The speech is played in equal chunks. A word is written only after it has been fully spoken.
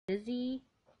Busy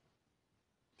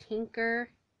Tinker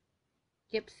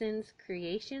Gibson's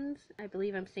Creations. I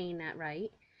believe I'm saying that right.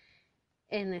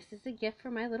 And this is a gift for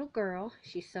my little girl.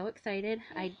 She's so excited.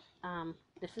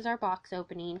 This is our box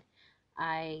opening.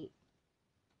 I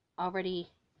already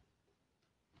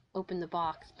opened the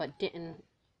box, but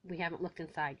we haven't looked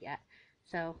inside yet.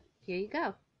 So here you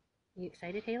go. You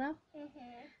excited, Halo?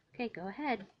 Okay, go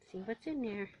ahead. See what's in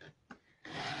there.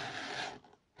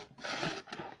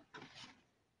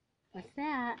 What's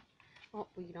that? Oh,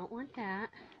 well, you don't want that.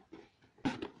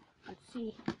 Let's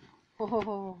see.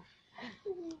 Oh,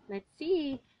 let's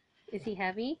see. Is he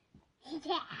heavy?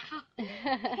 Yeah.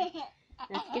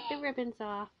 Let's get the ribbons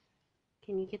off.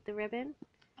 Can you get the ribbon?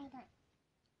 I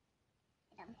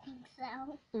don't think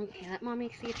so. Okay, let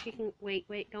Mommy see if she can. Wait,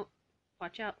 don't.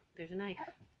 Watch out. There's a knife.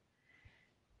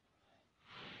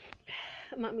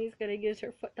 Mommy's gonna use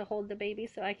her foot to hold the baby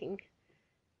so I can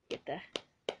get the.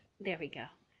 There we go.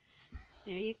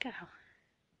 There you go.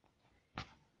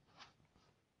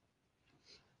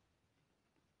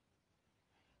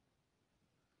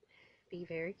 Be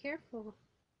very careful.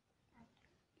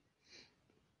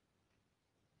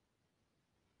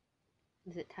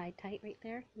 Is it tied tight right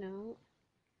there? No.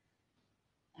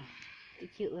 The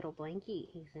cute little blanket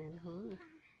he's in, huh?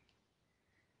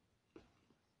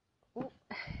 Oh,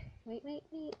 wait.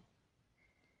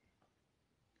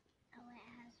 Oh, it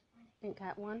has one. It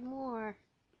got one more.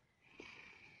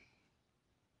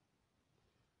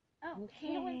 Oh,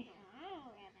 Okay. it was long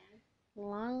ribbon.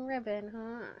 Long ribbon,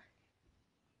 huh?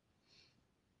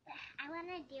 I want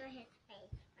to do his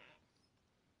face first.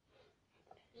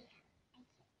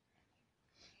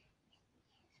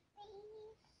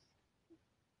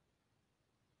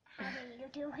 How do you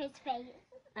do his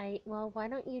face? Well, why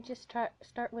don't you just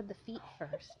start with the feet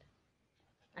first?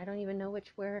 I don't even know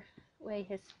which way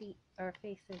his feet or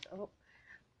face is. Oh,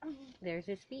 there's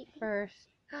his feet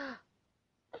first.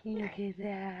 Look at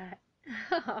that.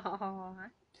 Oh,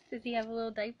 does he have a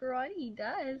little diaper on? He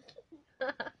does.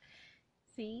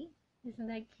 See? Isn't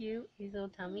that cute? His little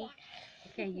tummy.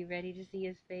 Okay, you ready to see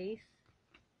his face?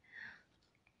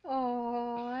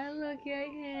 Oh, look at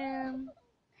him.